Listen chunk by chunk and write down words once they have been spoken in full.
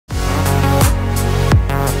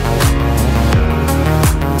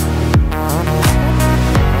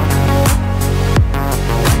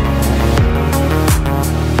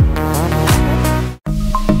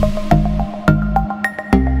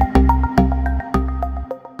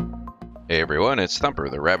Hey everyone, it's Thumper,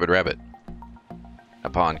 the Rabid Rabbit.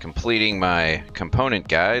 Upon completing my component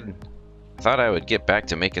guide, I thought I would get back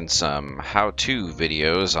to making some how-to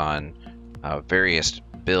videos on various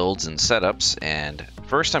builds and setups, and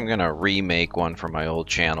first I'm going to remake one from my old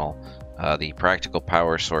channel, the Practical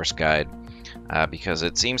Power Source Guide, because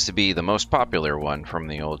it seems to be the most popular one from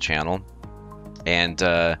the old channel, and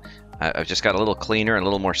I've just got a little cleaner and a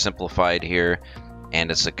little more simplified here, and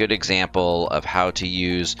it's a good example of how to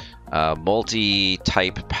use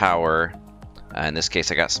multi-type power. In this case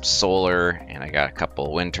I got some solar and I got a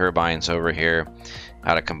couple wind turbines over here.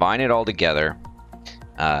 How to combine it all together,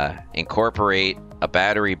 incorporate a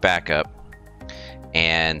battery backup,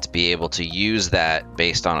 and be able to use that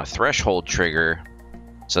based on a threshold trigger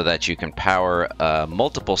so that you can power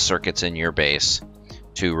multiple circuits in your base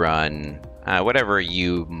to run whatever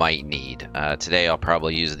you might need. Today I'll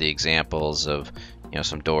probably use the examples of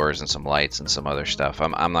some doors and some lights and some other stuff.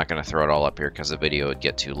 I'm not going to throw it all up here because the video would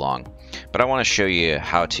get too long. But I want to show you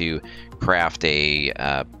how to craft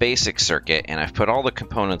a basic circuit, and I've put all the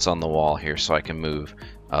components on the wall here so I can move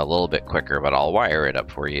a little bit quicker, but I'll wire it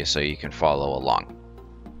up for you so you can follow along.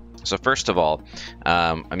 So first of all,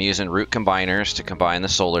 I'm using root combiners to combine the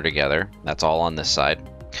solar together. That's all on this side.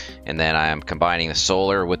 And then I'm combining the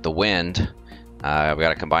solar with the wind. I've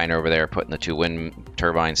got a combiner over there putting the two wind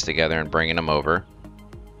turbines together and bringing them over.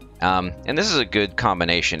 And this is a good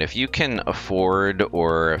combination. If you can afford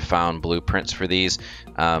or have found blueprints for these,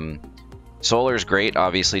 solar is great.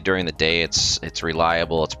 Obviously during the day it's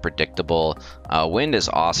reliable, it's predictable. Wind is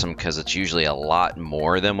awesome because it's usually a lot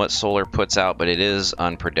more than what solar puts out, but it is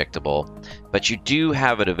unpredictable. But you do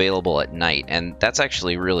have it available at night, and that's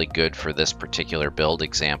actually really good for this particular build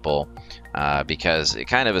example, because it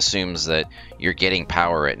kind of assumes that you're getting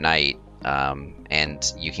power at night.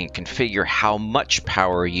 And you can configure how much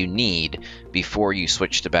power you need before you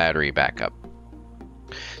switch to battery backup.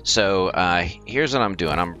 So here's what I'm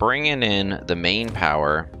doing. I'm bringing in the main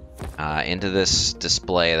power into this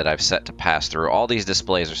display that I've set to pass through. All these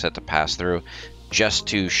displays are set to pass through just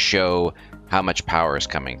to show how much power is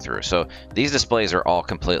coming through. So these displays are all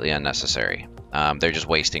completely unnecessary. They're just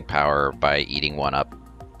wasting power by eating one up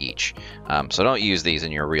each. So don't use these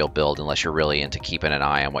in your real build unless you're really into keeping an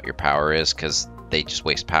eye on what your power is, because they just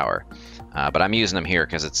waste power. But I'm using them here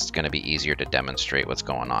because it's going to be easier to demonstrate what's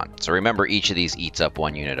going on. So remember, each of these eats up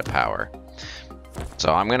 1 unit of power.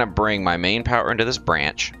 So I'm going to bring my main power into this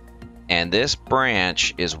branch, and this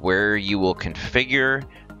branch is where you will configure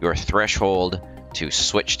your threshold to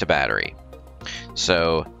switch to battery.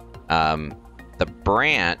 So the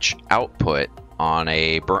branch output on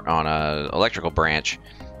a electrical branch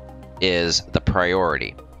is the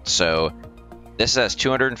priority. So this has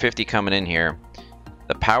 250 coming in here.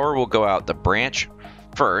 The power will go out the branch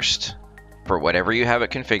first for whatever you have it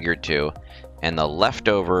configured to, and the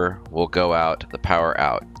leftover will go out the power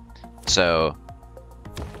out. So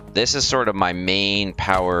this is sort of my main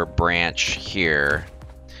power branch here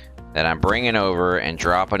that I'm bringing over and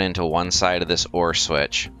dropping into one side of this OR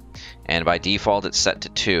switch, and by default it's set to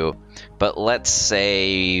 2. But let's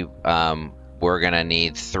say we're going to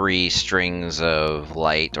need 3 strings of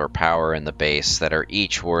light or power in the base that are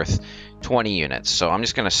each worth 20 units. So I'm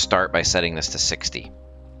just going to start by setting this to 60.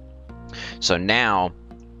 So now,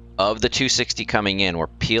 of the 260 coming in, we're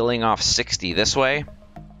peeling off 60 this way,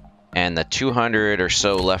 and the 200 or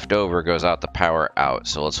so left over goes out the power out.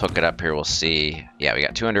 So let's hook it up here. We'll see. Yeah, we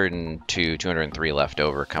got 202, 203 left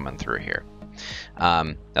over coming through here.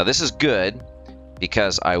 Now this is good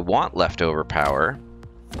because I want leftover power,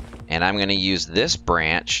 and I'm going to use this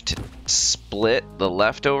branch to split the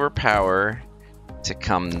leftover power to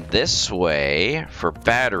come this way for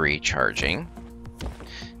battery charging.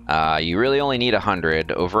 You really only need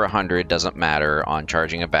 100. Over 100 doesn't matter on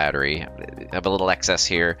charging a battery. I have a little excess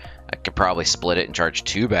here. I could probably split it and charge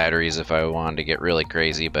 2 batteries if I wanted to get really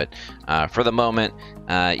crazy, but for the moment,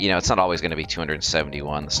 it's not always going to be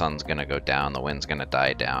 271. The sun's going to go down, the wind's going to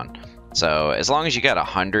die down. So as long as you got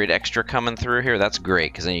 100 extra coming through here, that's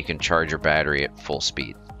great, because then you can charge your battery at full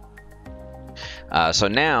speed. So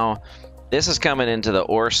now this is coming into the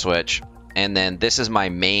OR switch, and then this is my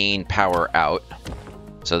main power out.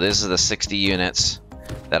 So this is the 60 units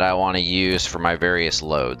that I want to use for my various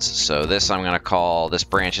loads. So this I'm going to call, this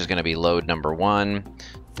branch is going to be load number 1.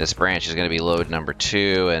 This branch is going to be load number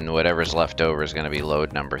 2, and whatever's left over is going to be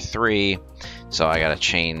load number 3. So I got to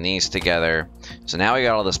chain these together. So now we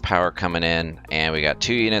got all this power coming in, and we got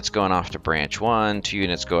 2 units going off to branch 1, 2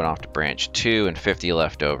 units going off to branch 2, and 50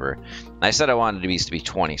 left over. I said I wanted these to be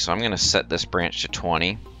 20, so I'm going to set this branch to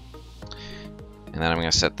 20. And then I'm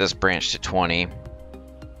going to set this branch to 20.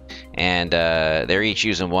 and they're each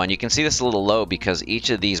using 1. You can see this a little low because each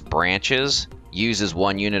of these branches uses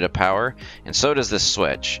 1 unit of power, and so does this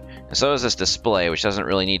switch, and so does this display, which doesn't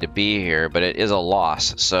really need to be here, but it is a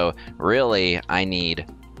loss. So really I need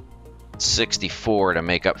 64 to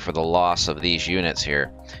make up for the loss of these units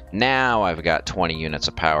here. Now I've got 20 units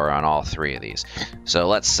of power on all 3 of these. So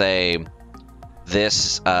let's say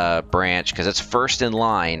this branch, because it's first in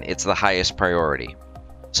line, it's the highest priority.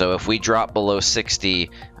 So if we drop below 60,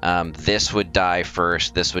 this would die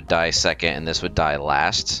first, this would die second, and this would die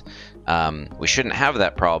last. We shouldn't have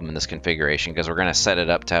that problem in this configuration because we're going to set it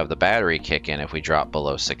up to have the battery kick in if we drop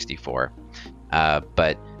below 64.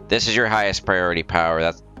 But this is your highest priority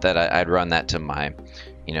power. I'd run that to my,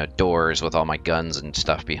 doors with all my guns and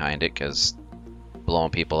stuff behind it, because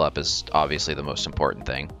blowing people up is obviously the most important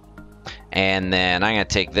thing. And then I'm going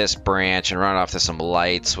to take this branch and run it off to some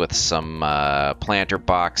lights with some planter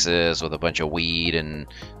boxes with a bunch of weed and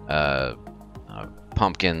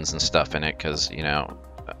pumpkins and stuff in it, because,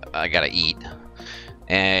 I got to eat.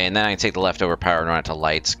 And then I can take the leftover power and run it to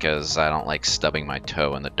lights, because I don't like stubbing my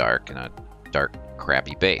toe in the dark in a dark,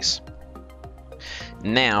 crappy base.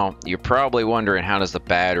 Now, you're probably wondering, how does the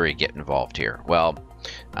battery get involved here? Well,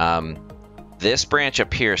 this branch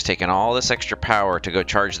up here is taking all this extra power to go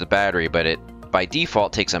charge the battery, but it by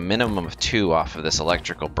default takes a minimum of 2 off of this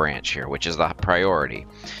electrical branch here, which is the priority.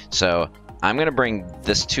 So I'm going to bring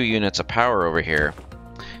this 2 units of power over here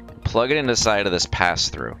and plug it into the side of this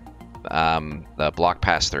pass-through, the block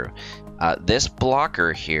pass-through. This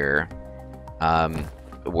blocker here,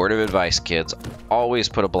 word of advice, kids, always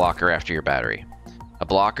put a blocker after your battery. A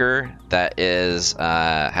blocker that has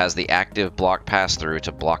the active block pass-through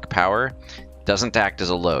to block power doesn't act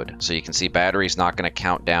as a load. So you can see battery's not going to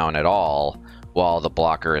count down at all while the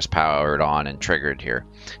blocker is powered on and triggered here.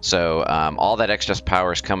 So all that extra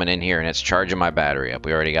power is coming in here and it's charging my battery up.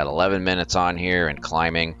 We already got 11 minutes on here and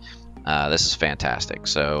climbing. This is fantastic.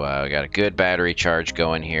 So we got a good battery charge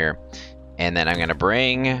going here. And then I'm going to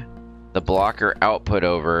bring the blocker output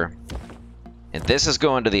over. And this is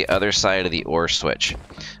going to the other side of the OR switch,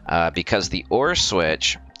 because the OR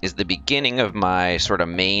switch is the beginning of my sort of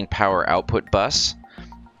main power output bus,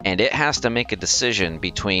 and it has to make a decision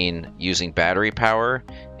between using battery power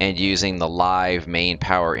and using the live main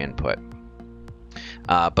power input.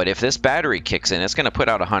 But if this battery kicks in, it's going to put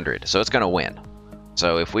out 100, so it's going to win.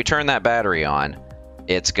 So if we turn that battery on,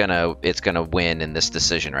 it's gonna win in this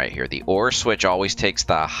decision right here. The OR switch always takes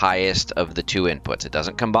the highest of the 2 inputs. It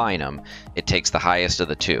doesn't combine them. It takes the highest of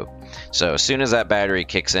the 2. So as soon as that battery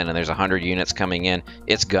kicks in and there's 100 units coming in,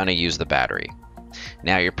 it's gonna use the battery.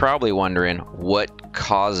 Now you're probably wondering, what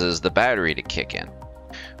causes the battery to kick in?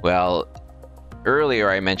 Well, earlier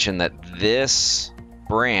I mentioned that this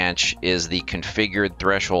branch is the configured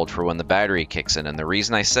threshold for when the battery kicks in, and the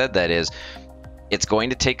reason I said that is it's going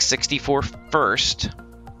to take 64 first,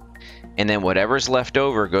 and then whatever's left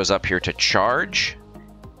over goes up here to charge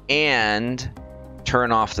and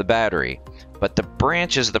turn off the battery. But the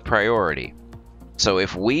branch is the priority. So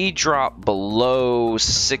if we drop below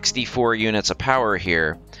 64 units of power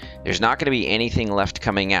here, there's not going to be anything left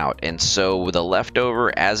coming out. And so the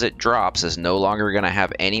leftover as it drops is no longer going to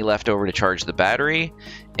have any leftover to charge the battery.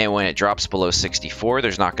 And when it drops below 64,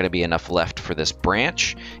 there's not going to be enough left for this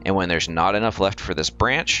branch. And when there's not enough left for this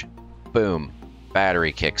branch, boom,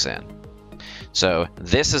 battery kicks in. So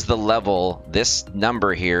this is the level, this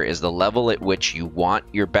number here is the level at which you want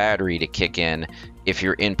your battery to kick in if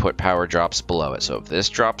your input power drops below it. So if this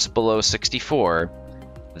drops below 64,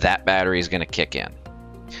 that battery is going to kick in.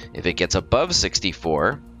 If it gets above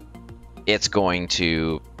 64, it's going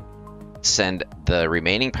to send the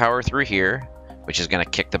remaining power through here, which is going to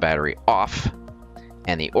kick the battery off.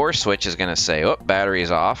 And the OR switch is going to say, oh, battery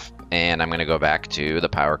is off. And I'm going to go back to the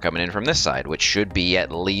power coming in from this side, which should be at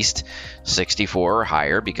least 64 or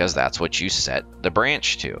higher, because that's what you set the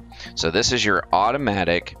branch to. So this is your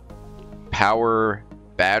automatic power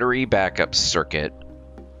battery backup circuit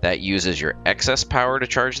that uses your excess power to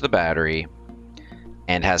charge the battery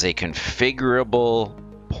and has a configurable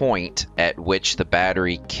point at which the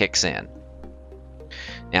battery kicks in.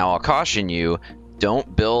 Now, I'll caution you,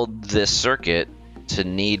 don't build this circuit to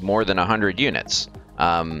need more than 100 units.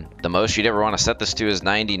 The most you'd ever want to set this to is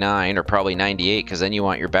 99 or probably 98, because then you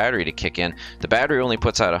want your battery to kick in. The battery only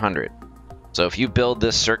puts out 100. So if you build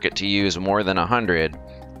this circuit to use more than 100,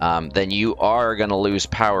 then you are going to lose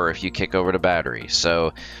power if you kick over the battery.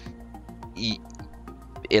 So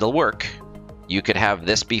it'll work. You could have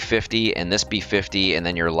this be 50 and this be 50, and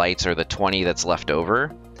then your lights are the 20 that's left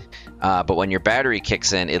over. But when your battery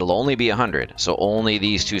kicks in, it'll only be 100. So only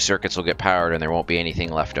these two circuits will get powered and there won't be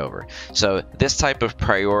anything left over. So this type of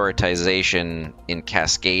prioritization in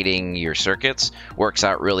cascading your circuits works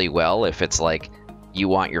out really well if it's like you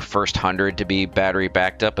want your first 100 to be battery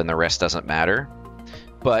backed up and the rest doesn't matter.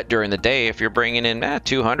 But during the day, if you're bringing in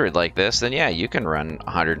 200 like this, then yeah, you can run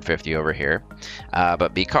 150 over here.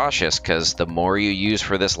 But be cautious, because the more you use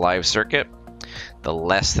for this live circuit, the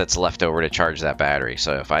less that's left over to charge that battery.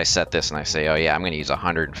 So if I set this and I say, oh yeah, I'm going to use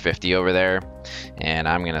 150 over there, and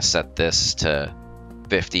I'm going to set this to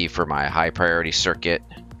 50 for my high priority circuit,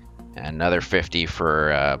 and another 50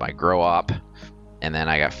 for my grow op, and then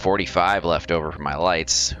I got 45 left over for my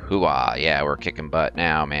lights. Hoo-ah, yeah, we're kicking butt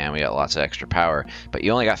now, man. We got lots of extra power, but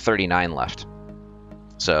you only got 39 left.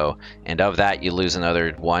 So, and of that, you lose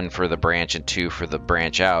another 1 for the branch and 2 for the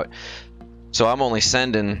branch out. So I'm only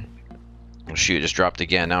sending, oh shoot, it just dropped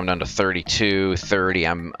again. Now I'm down to 32, 30.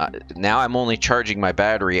 Now I'm only charging my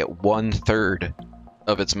battery at 1/3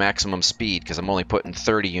 of its maximum speed, because I'm only putting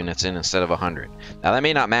 30 units in instead of 100. Now that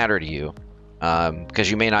may not matter to you,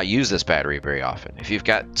 because you may not use this battery very often. If you've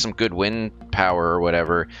got some good wind power or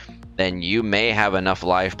whatever, then you may have enough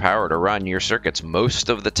live power to run your circuits most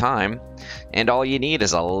of the time, and all you need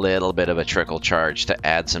is a little bit of a trickle charge to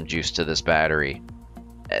add some juice to this battery.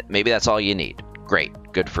 Maybe that's all you need. Great,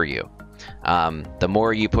 good for you. The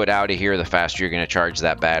more you put out of here, the faster you're going to charge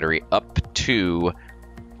that battery up to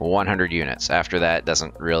 100 units. After that, it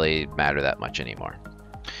doesn't really matter that much anymore.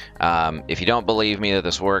 If you don't believe me that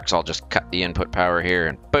this works, I'll just cut the input power here,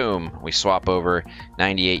 and boom, we swap over.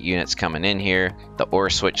 98 units coming in here. The OR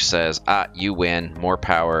switch says, you win, more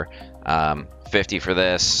power. 50 for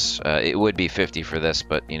this. It would be 50 for this,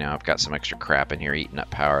 but you know, I've got some extra crap in here eating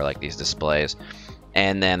up power, like these displays.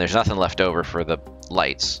 And then there's nothing left over for the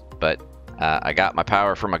lights, but I got my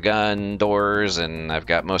power for my gun doors, and I've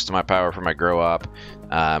got most of my power for my grow op.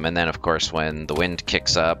 And then of course, when the wind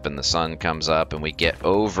kicks up and the sun comes up and we get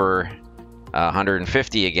over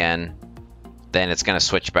 150 again, then it's going to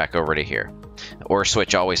switch back over to here. The OR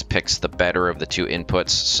switch always picks the better of the two inputs,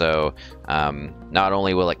 so not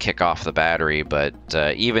only will it kick off the battery, but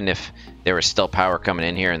even if there was still power coming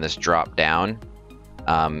in here and this dropped down,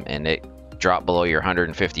 and it dropped below your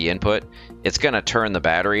 150 input, it's going to turn the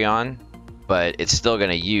battery on, but it's still going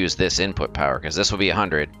to use this input power, because this will be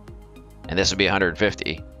 100 and this will be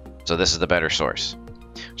 150, so this is the better source,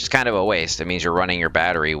 which is kind of a waste. It means you're running your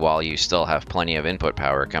battery while you still have plenty of input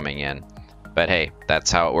power coming in. But hey,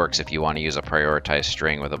 that's how it works if you want to use a prioritized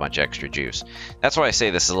string with a bunch of extra juice. That's why I say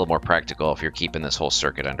this is a little more practical if you're keeping this whole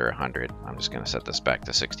circuit under 100. I'm just going to set this back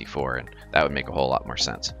to 64, and that would make a whole lot more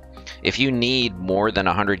sense. If you need more than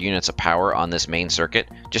 100 units of power on this main circuit,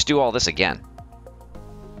 just do all this again.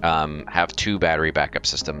 Have 2 battery backup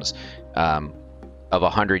systems of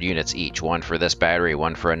 100 units each. One for this battery,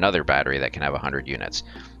 one for another battery that can have 100 units.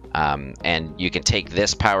 And you can take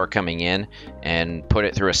this power coming in and put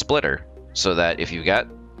it through a splitter, so that if you've got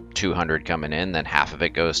 200 coming in, then half of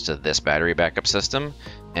it goes to this battery backup system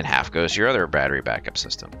and half goes to your other battery backup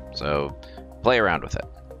system. So play around with it.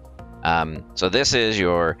 So this is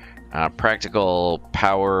your practical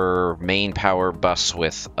power, main power bus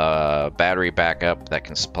with a battery backup that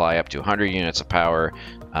can supply up to 100 units of power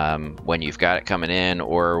when you've got it coming in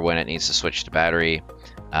or when it needs to switch to battery.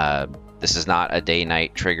 This is not a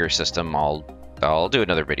day-night trigger system. I'll do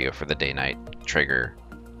another video for the day-night trigger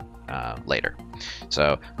later.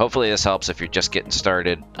 So hopefully this helps if you're just getting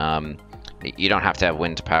started. You don't have to have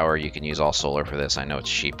wind power. You can use all solar for this. I know it's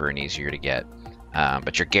cheaper and easier to get,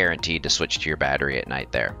 but you're guaranteed to switch to your battery at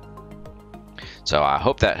night there. So I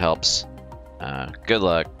hope that helps. Good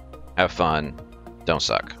luck. Have fun. Don't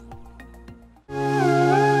suck.